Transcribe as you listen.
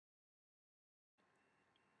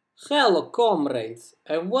Hello comrades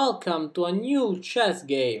and welcome to a new chess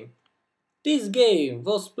game. This game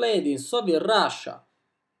was played in Soviet Russia.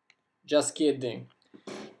 Just kidding.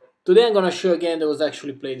 Today I'm gonna show again that was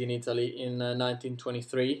actually played in Italy in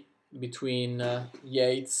 1923 between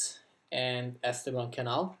Yates and Esteban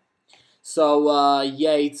Canal. So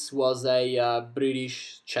Yates was a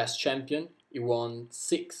British chess champion. He won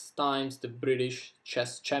 6 times the British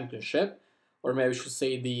chess championship, or maybe we should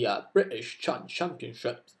say the British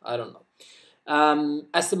championship. I don't know.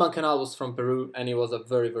 Esteban Canal was from Peru and he was a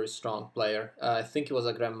very strong player. I think he was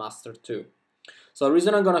a grandmaster too. So the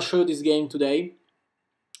reason I'm gonna show you this game today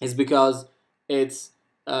is because it's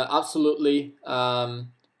absolutely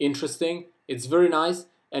interesting. It's very nice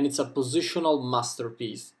and it's a positional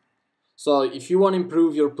masterpiece. So if you want to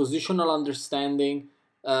improve your positional understanding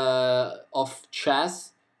of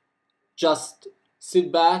chess, just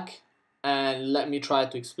sit back and let me try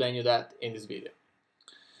to explain you that in this video.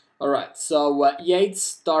 Alright, so Yates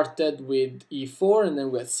started with e4 and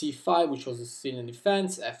then we had c5, which was a Sicilian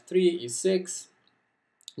defense, f3, e6,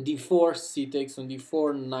 d4, c takes on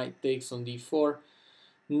d4, knight takes on d4,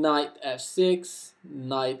 knight f6,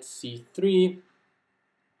 knight c3,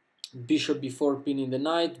 bishop b4 pinning the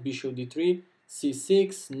knight, bishop d3,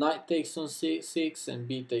 c6, knight takes on c6, and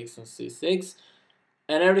b takes on c6.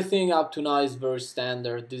 And everything up to now is very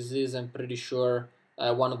standard. This is, I'm pretty sure,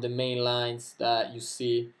 one of the main lines that you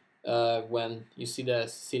see when you see the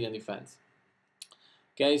Sicilian defense.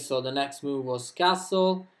 Okay, so the next move was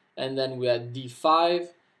castle, and then we had d5,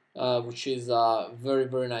 which is a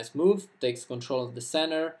very nice move. Takes control of the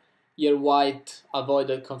center. Here white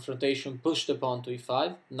avoided confrontation, pushed the pawn to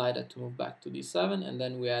e5, knight had to move back to d7, and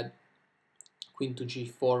then we had queen to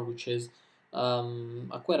g4, which is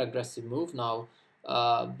a quite aggressive move. Now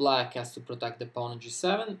black has to protect the pawn on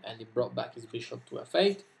g7, and he brought back his bishop to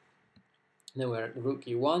f8. Then we're at rook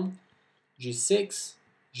e1, g6,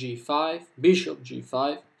 g5, bishop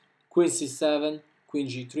g5, queen c7, queen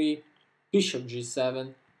g3, bishop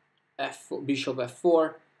g7, f4, bishop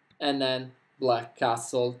f4, and then black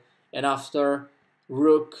castle. And after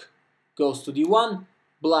rook goes to d1,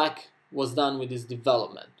 black was done with his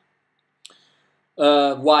development.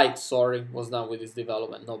 White, sorry, was done with his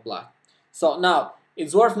development, not black. So now,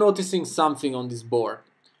 it's worth noticing something on this board.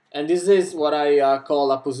 And this is what I call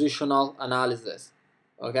a positional analysis.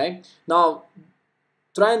 Okay? Now,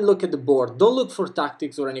 try and look at the board. Don't look for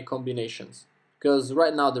tactics or any combinations, because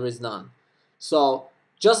right now there is none. So,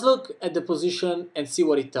 just look at the position and see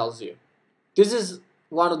what it tells you. This is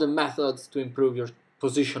one of the methods to improve your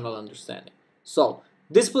positional understanding. So,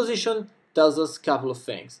 this position tells us a couple of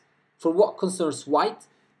things. For what concerns white,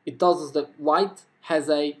 it tells us that white has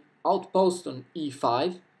a outpost on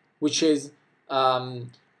e5, which is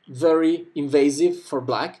very invasive for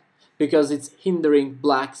black because it's hindering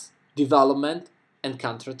black's development and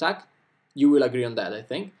counterattack. You will agree on that, I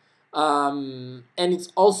think. And it's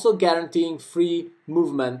also guaranteeing free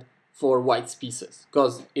movement for white's pieces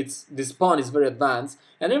because this pawn is very advanced,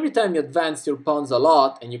 and every time you advance your pawns a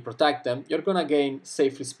lot and you protect them, you're gonna gain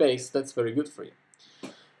safely space. That's very good for you.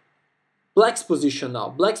 Black's position now.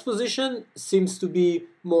 Black's position seems to be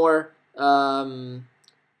more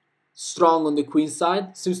strong on the queen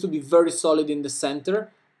side, seems to be very solid in the center.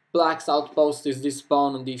 Black's outpost is this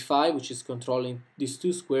pawn on d5, which is controlling these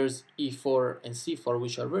two squares, e4 and c4,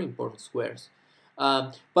 which are very important squares.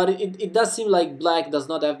 But it does seem like black does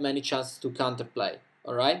not have many chances to counterplay,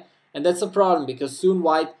 alright? And that's a problem because soon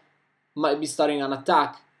white might be starting an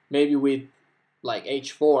attack, maybe with like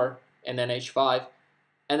h4 and then h5,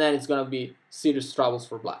 and then it's going to be serious troubles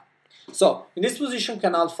for black. So, in this position,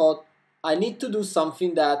 Canal thought, I need to do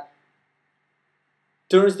something that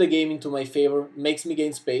turns the game into my favor, makes me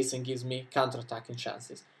gain space, and gives me counterattacking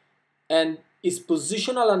chances. And his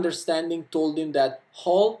positional understanding told him that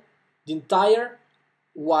the entire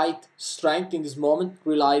white strength in this moment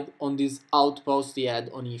relied on this outpost he had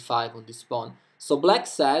on e5 on this pawn. So black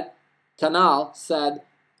said, Canal said,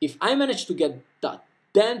 if I manage to get that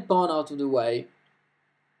damn pawn out of the way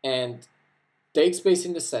and take space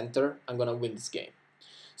in the center, I'm gonna win this game.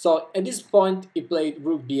 So at this point he played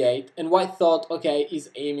rook b8, and white thought, okay, he's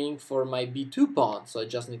aiming for my b2 pawn, so I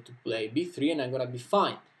just need to play b3 and I'm gonna be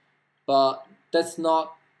fine. But that's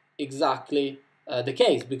not exactly the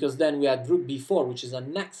case, because then we had rook b4, which is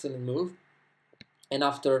an excellent move, and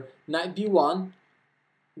after knight b1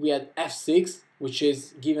 we had f6, which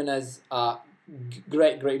is given as a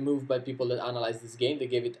great move by people that analyze this game. They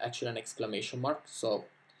gave it actually an exclamation mark, so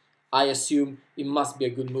I assume it must be a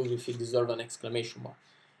good move if it deserves an exclamation mark.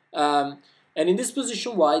 And in this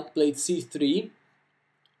position, white played c3,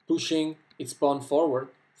 pushing its pawn forward,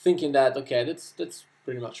 thinking that, okay, that's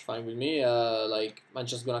pretty much fine with me. Like, I'm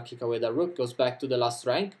just gonna kick away that rook, goes back to the last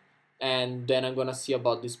rank, and then I'm gonna see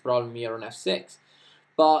about this problem here on f6.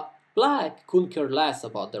 But black couldn't care less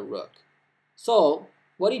about the rook. So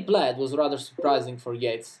what he played was rather surprising for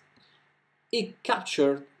Yates. He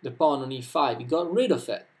captured the pawn on e5, he got rid of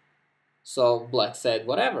it. So black said,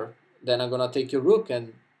 whatever, then I'm gonna take your rook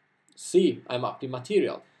and see, I'm up in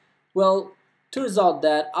material. Well, turns out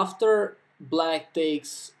that after black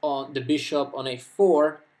takes on the bishop on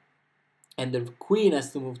a4, and the queen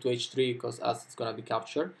has to move to h3 because as it's gonna be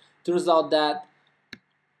captured, turns out that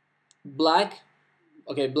black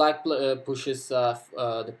pushes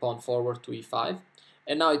the pawn forward to e5,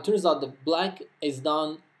 and now it turns out that black is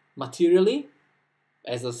down materially,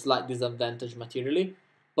 has a slight disadvantage materially,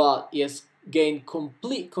 but he has gained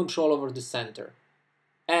complete control over the center.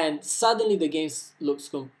 And suddenly the game looks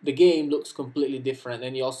completely different,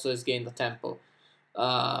 and he also has gained the tempo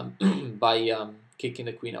by kicking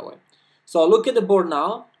the queen away. So look at the board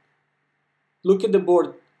now. Look at the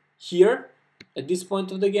board here at this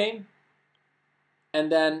point of the game. And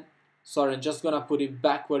then, sorry, I'm just gonna put it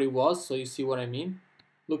back where it was so you see what I mean.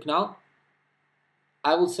 Look now.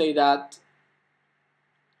 I would say that,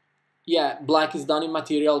 yeah, black is done in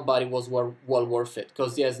material, but it was well worth it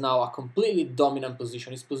because he has now a completely dominant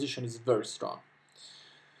position. His position is very strong.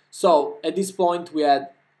 So at this point we had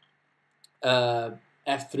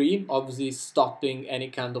f3, obviously stopping any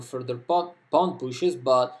kind of further pawn pushes,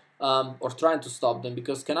 but or trying to stop them,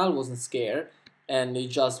 because Canal wasn't scared and he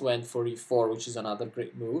just went for e4, which is another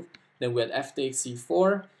great move. Then we had f takes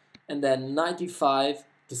e4, and then knight e5,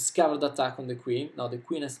 discovered attack on the queen. Now the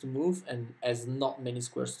queen has to move and has not many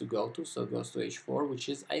squares to go to, so it goes to h4, which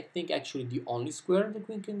is, I think, actually the only square the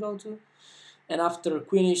queen can go to. And after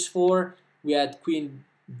queen h4, we had queen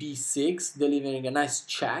b6, delivering a nice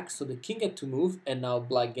check, so the king had to move, and now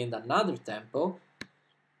black gained another tempo.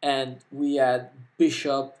 And we had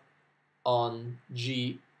bishop on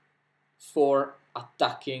g4,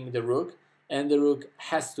 attacking the rook, and the rook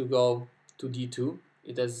has to go to d2.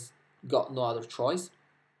 It has got no other choice.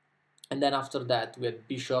 And then after that we had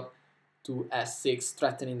bishop to s6,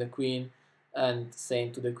 threatening the queen and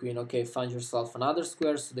saying to the queen, okay, find yourself another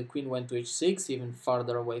square. So the queen went to h6, even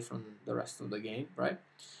farther away from the rest of the game, right?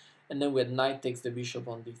 And then we had knight takes the bishop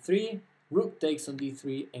on d3, rook takes on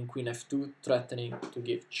d3, and queen f2, threatening to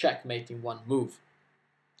give checkmate in one move.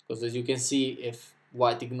 Because as you can see, if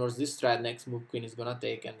white ignores this threat, next move queen is gonna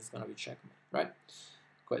take and it's gonna be checkmate, right?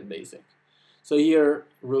 Quite basic. So here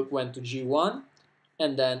rook went to g1,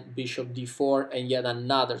 and then bishop d4, and yet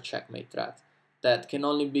another checkmate threat that can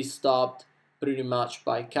only be stopped pretty much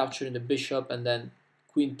by capturing the bishop, and then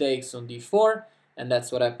queen takes on d4, and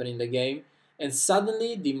that's what happened in the game. And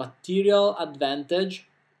suddenly the material advantage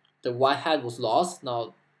the white had was lost.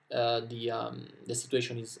 Now the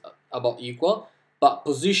situation is about equal, but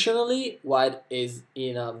positionally white is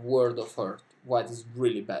in a world of hurt. White is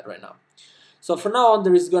really bad right now. So from now on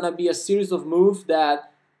there is gonna be a series of moves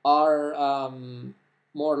that are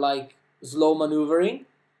more like slow maneuvering.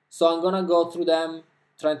 So I'm gonna go through them,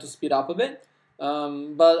 trying to speed up a bit.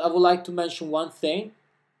 But I would like to mention one thing.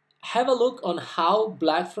 Have a look on how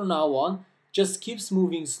black from now on just keeps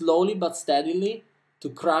moving slowly but steadily to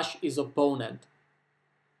crush his opponent.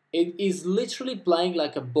 It is literally playing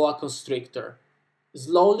like a boa constrictor,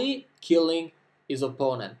 slowly killing his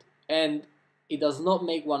opponent, and it does not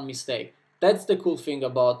make one mistake. That's the cool thing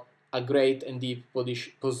about a great and deep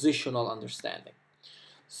positional understanding.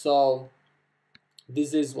 So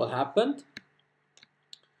this is what happened.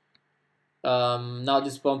 Now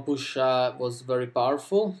this pawn push was very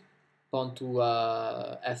powerful. Pawn to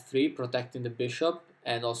f3, protecting the bishop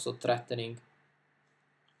and also threatening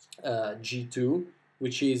g2,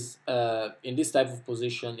 which is in this type of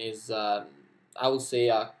position is I would say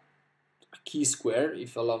a key square,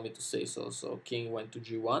 if you allow me to say so. So king went to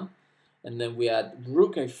g1, and then we had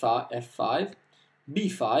rook f5,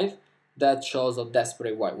 b5. That shows how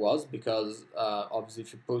desperate white was, because obviously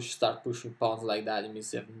if you start pushing pawns like that, it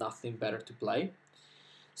means you have nothing better to play.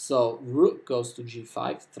 So rook goes to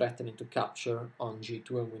g5, threatening to capture on g2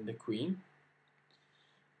 and win the queen.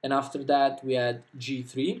 And after that we had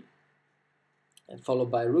g3, and followed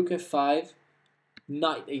by rook f5,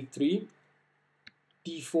 knight a3,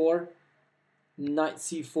 d4, knight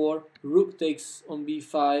c4, rook takes on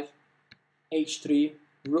b5, h3,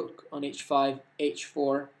 rook on h5,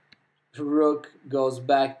 h4, rook goes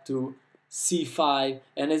back to c5,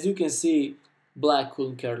 and as you can see, black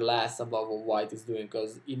couldn't care less about what white is doing,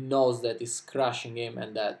 because he knows that it's crushing him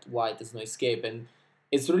and that white has no escape. And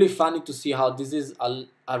it's really funny to see how this is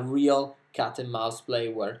a real cat and mouse play,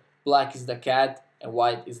 where black is the cat and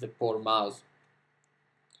white is the poor mouse.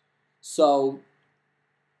 So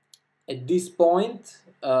at this point,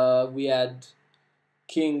 we had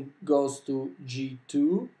king goes to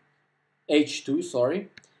g2, h2, sorry,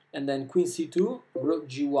 and then queen c2, rook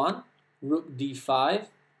g1, rook d5,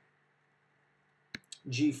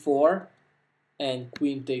 g4, and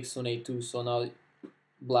queen takes on a2. So now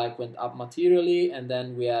black went up materially, and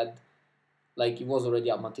then we had, like, it was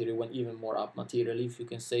already up material, went even more up materially, if you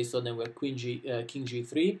can say so. Then we have king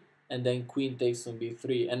g3, and then queen takes on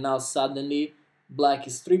b3, and now suddenly black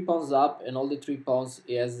is 3 pawns up, and all the 3 pawns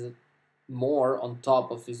he has more on top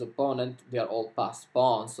of his opponent. They are all passed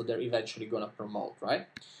pawns, so they're eventually gonna promote, right?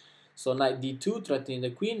 So knight d2, threatening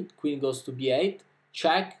the queen. Queen goes to b8,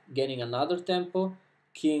 check, getting another tempo.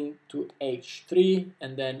 King to h3,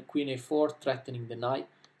 and then queen a4, threatening the knight.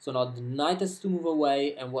 So now the knight has to move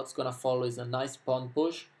away, and what's gonna follow is a nice pawn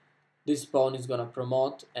push. This pawn is gonna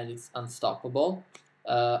promote, and it's unstoppable,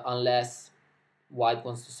 unless white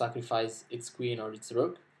wants to sacrifice its queen or its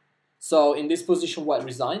rook. So in this position, white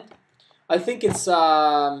resigned. I think it's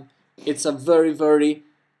a very, very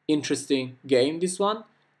interesting game, this one,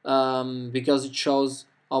 because it shows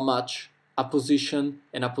how much a position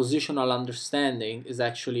and a positional understanding is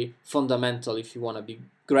actually fundamental if you want to be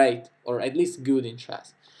great or at least good in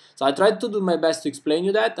chess. So I tried to do my best to explain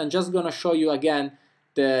you that. I'm just going to show you again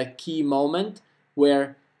the key moment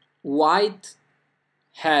where white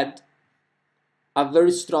had a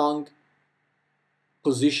very strong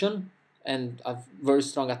position and a very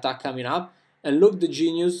strong attack coming up, and look the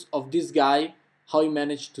genius of this guy, how he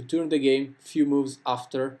managed to turn the game few moves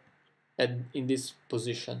after in this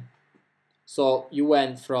position. So you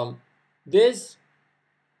went from this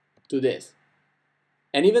to this,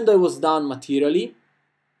 and even though it was done materially,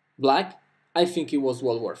 black, I think it was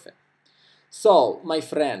well worth it. So my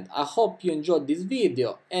friend, I hope you enjoyed this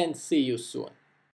video, and see you soon.